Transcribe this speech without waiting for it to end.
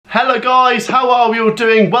Hello guys, how are we all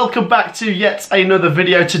doing? Welcome back to yet another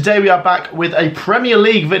video. Today we are back with a Premier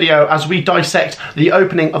League video as we dissect the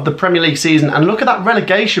opening of the Premier League season and look at that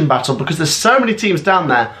relegation battle because there's so many teams down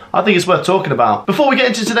there. I think it's worth talking about. Before we get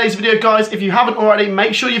into today's video guys, if you haven't already,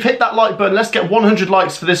 make sure you've hit that like button. Let's get 100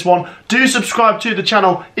 likes for this one. Do subscribe to the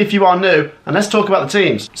channel if you are new and let's talk about the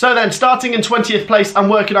teams. So then, starting in 20th place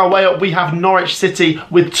and working our way up, we have Norwich City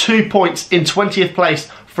with 2 points in 20th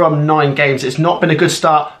place from 9 games. It's not been a good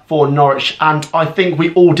start for Norwich, and I think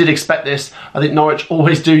we all did expect this. I think Norwich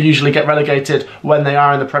always do usually get relegated when they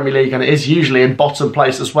are in the Premier League, and it is usually in bottom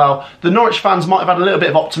place as well. The Norwich fans might have had a little bit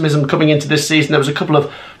of optimism coming into this season. There was a couple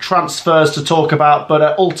of transfers to talk about,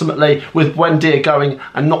 but ultimately with Wendy going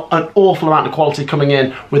and not an awful amount of quality coming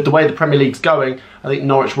in with the way the Premier League's going, I think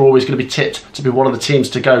Norwich were always going to be tipped to be one of the teams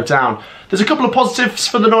to go down. There's a couple of positives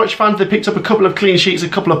for the Norwich fans. They picked up a couple of clean sheets, a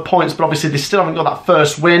couple of points, but obviously they still haven't got that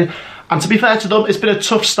first win. And to be fair to them, it's been a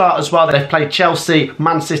tough start as well. They've played Chelsea,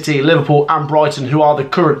 Man City, Liverpool and Brighton, who are the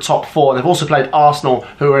current top 4. They've also played Arsenal,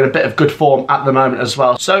 who are in a bit of good form at the moment as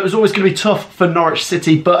well. So it was always going to be tough for Norwich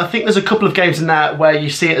City, but I think there's a couple of games in there where you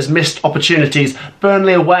see it as missed opportunities.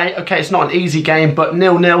 Burnley away, okay, it's not an easy game, but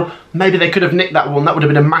 0-0. Maybe they could have nicked that one. That would have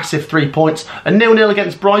been a massive 3 points. And 0-0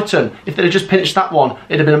 against Brighton. If they'd have just pinched that one,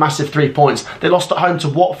 it'd have been a massive 3 points. They lost at home to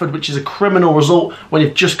Watford, which is a criminal result when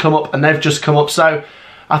you've just come up and they've just come up. So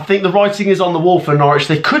I think the writing is on the wall for Norwich.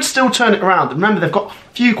 They could still turn it around. Remember, they've got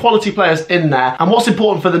a few quality players in there. And what's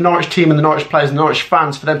important for the Norwich team and the Norwich players and the Norwich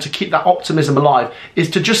fans, for them to keep that optimism alive, is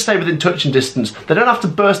to just stay within touching distance. They don't have to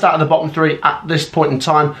burst out of the bottom 3 at this point in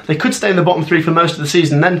time. They could stay in the bottom 3 for most of the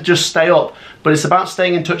season and then just stay up. But it's about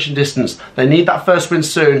staying in touching distance. They need that first win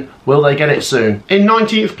soon. Will they get it soon? In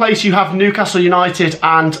 19th place, you have Newcastle United.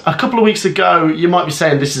 And a couple of weeks ago, you might be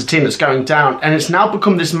saying this is a team that's going down. And it's now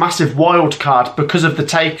become this massive wild card because of the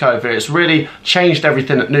takeover. It's really changed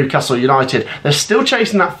everything at Newcastle United. They're still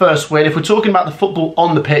chasing that first win. If we're talking about the football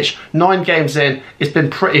on the pitch, 9 games in, it's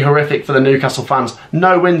been pretty horrific for the Newcastle fans.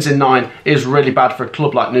 No wins in 9 is really bad for a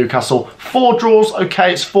club like Newcastle. 4 draws,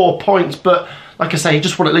 okay, it's 4 points, but like I say, you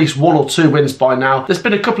just want at least 1 or 2 wins by now. There's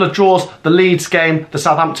been a couple of draws, the Leeds game, the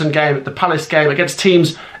Southampton game, the Palace game, against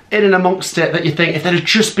teams in and amongst it that you think if they'd have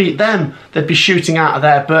just beat them, they'd be shooting out of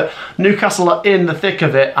there. But Newcastle are in the thick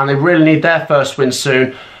of it and they really need their first win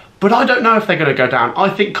soon. But I don't know if they're going to go down. I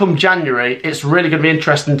think come January, it's really going to be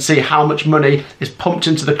interesting to see how much money is pumped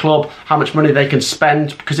into the club, how much money they can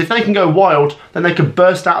spend. Because if they can go wild, then they can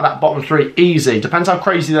burst out of that bottom 3 easy. Depends how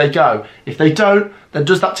crazy they go. If they don't, then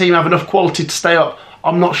does that team have enough quality to stay up?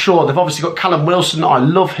 I'm not sure. They've obviously got Callum Wilson. I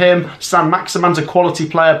love him. Sam Maximan's a quality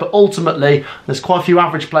player, but ultimately there's quite a few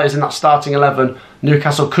average players in that starting 11.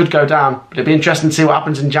 Newcastle could go down, but it'd be interesting to see what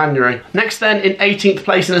happens in January. Next then, in 18th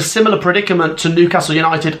place, in a similar predicament to Newcastle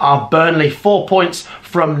United, are Burnley. 4 points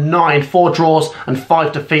from 9, 4 draws and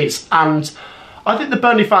 5 defeats. And I think the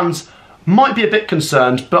Burnley fans might be a bit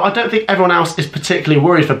concerned, but I don't think everyone else is particularly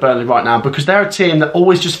worried for Burnley right now because they're a team that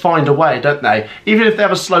always just find a way, don't they? Even if they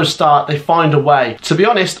have a slow start, they find a way. To be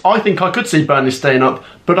honest, I think I could see Burnley staying up,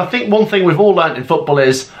 but I think one thing we've all learnt in football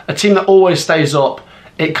is a team that always stays up,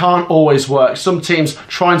 it can't always work. Some teams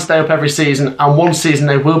try and stay up every season, and one season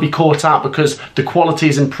they will be caught out because the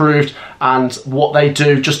quality's improved and what they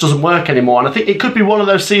do just doesn't work anymore. And I think it could be one of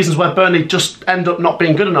those seasons where Burnley just end up not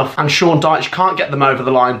being good enough and Sean Dyche can't get them over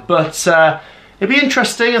the line. But it'd be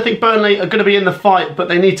interesting. I think Burnley are going to be in the fight, but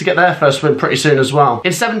they need to get their first win pretty soon as well.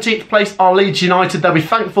 In 17th place are Leeds United. They'll be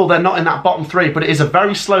thankful they're not in that bottom 3, but it is a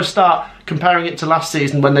very slow start comparing it to last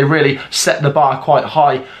season when they really set the bar quite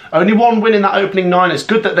high. Only 1 win in that opening 9. It's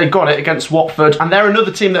good that they got it against Watford, and they're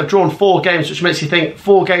another team that have drawn 4 games, which makes you think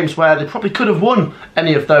 4 games where they probably could have won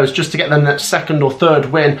any of those just to get them that 2nd or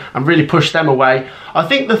 3rd win and really push them away. I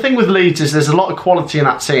think the thing with Leeds is there's a lot of quality in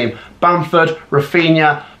that team. Bamford,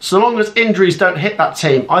 Rafinha, so long as injuries don't hit that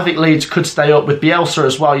team, I think Leeds could stay up. With Bielsa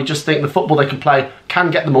as well, you just think the football they can play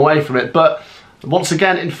can get them away from it. But once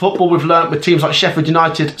again, in football, we've learnt with teams like Sheffield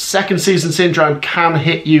United, second season syndrome can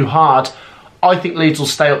hit you hard. I think Leeds will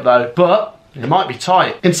stay up though, but it might be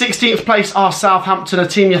tight. In 16th place are Southampton, a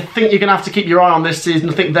team you think you're going to have to keep your eye on this season.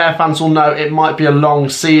 I think their fans will know it might be a long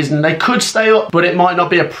season. They could stay up, but it might not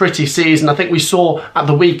be a pretty season. I think we saw at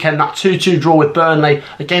the weekend that 2-2 draw with Burnley,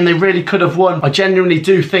 a game they really could have won. I genuinely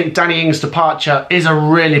do think Danny Ings' departure is a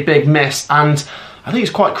really big miss, and I think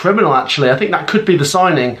it's quite criminal actually. I think that could be the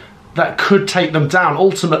signing that could take them down.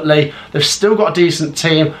 Ultimately, they've still got a decent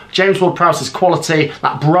team. James Ward-Prowse is quality.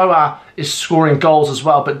 That Broa is scoring goals as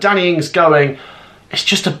well. But Danny Ings going, it's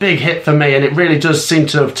just a big hit for me, and it really does seem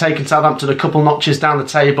to have taken Southampton a couple notches down the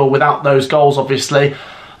table without those goals, obviously.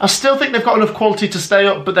 I still think they've got enough quality to stay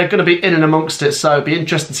up, but they're going to be in and amongst it, so it'll be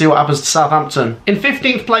interesting to see what happens to Southampton. In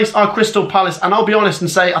 15th place are Crystal Palace, and I'll be honest and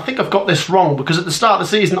say I think I've got this wrong, because at the start of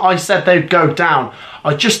the season I said they'd go down.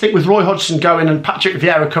 I just think with Roy Hodgson going and Patrick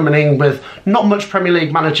Vieira coming in with not much Premier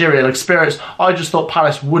League managerial experience, I just thought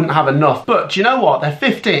Palace wouldn't have enough. But do you know what? They're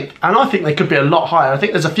 15th, and I think they could be a lot higher. I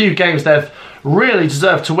think there's a few games they've really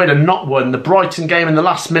deserved to win and not won. The Brighton game in the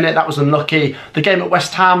last minute, that was unlucky. The game at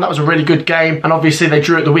West Ham, that was a really good game. And obviously they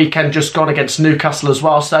drew at the weekend just gone against Newcastle as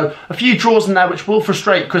well. So a few draws in there which will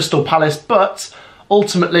frustrate Crystal Palace, but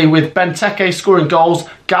ultimately with Benteke scoring goals,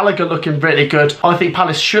 Gallagher looking really good, I think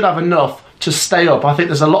Palace should have enough to stay up. I think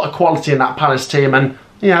there's a lot of quality in that Palace team, and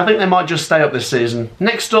yeah, I think they might just stay up this season.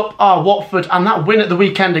 Next up are Watford, and that win at the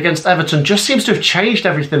weekend against Everton just seems to have changed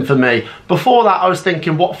everything for me. Before that, I was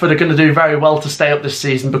thinking Watford are going to do very well to stay up this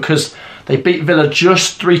season because they beat Villa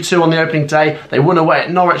just 3-2 on the opening day. They won away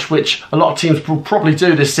at Norwich, which a lot of teams will probably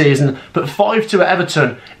do this season, but 5-2 at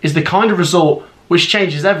Everton is the kind of result which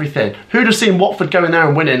changes everything. Who'd have seen Watford going there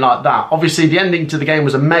and winning like that? Obviously, the ending to the game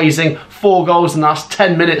was amazing. 4 goals in the last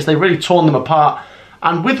 10 minutes. They really torn them apart.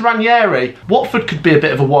 And with Ranieri, Watford could be a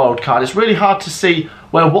bit of a wild card. It's really hard to see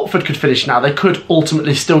where Watford could finish now. They could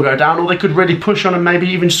ultimately still go down, or they could really push on and maybe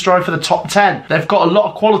even strive for the top 10. They've got a lot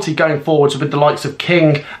of quality going forwards with the likes of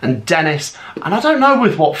King and Dennis. And I don't know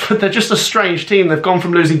with Watford, they're just a strange team. They've gone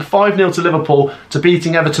from losing 5-0 to Liverpool to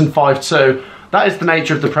beating Everton 5-2. That is the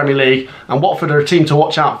nature of the Premier League, and Watford are a team to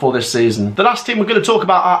watch out for this season. The last team we're going to talk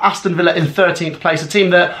about are Aston Villa in 13th place, a team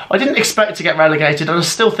that I didn't expect to get relegated, and I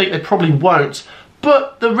still think they probably won't.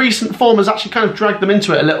 But the recent form has actually kind of dragged them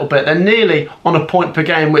into it a little bit. They're nearly on a point per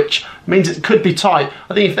game, which means it could be tight.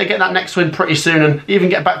 I think if they get that next win pretty soon and even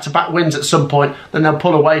get back-to-back wins at some point, then they'll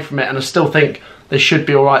pull away from it, and I still think they should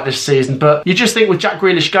be alright this season. But you just think with Jack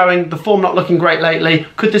Grealish going, the form not looking great lately,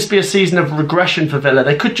 could this be a season of regression for Villa?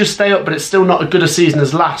 They could just stay up, but it's still not as good a season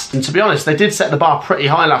as last. And to be honest, they did set the bar pretty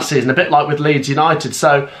high last season, a bit like with Leeds United.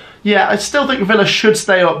 So yeah, I still think Villa should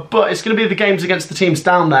stay up, but it's going to be the games against the teams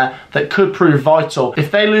down there that could prove vital.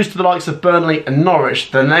 If they lose to the likes of Burnley and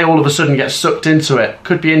Norwich, then they all of a sudden get sucked into it.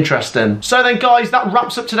 Could be interesting. So then guys, that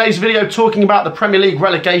wraps up today's video talking about the Premier League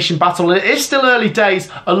relegation battle. It is still early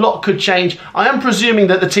days, a lot could change. I am presuming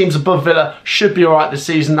that the teams above Villa should be alright this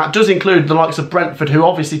season. That does include the likes of Brentford, who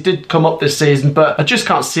obviously did come up this season, but I just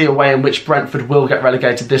can't see a way in which Brentford will get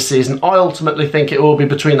relegated this season. I ultimately think it will be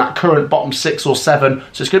between that current bottom 6 or 7,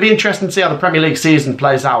 so it's going to be interesting to see how the Premier League season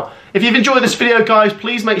plays out. If you've enjoyed this video guys,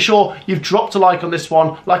 please make sure you've dropped a like on this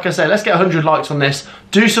one. Like I say, let's get 100 likes on this.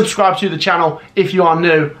 Do subscribe to the channel if you are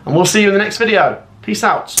new, and we'll see you in the next video. Peace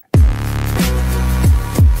out.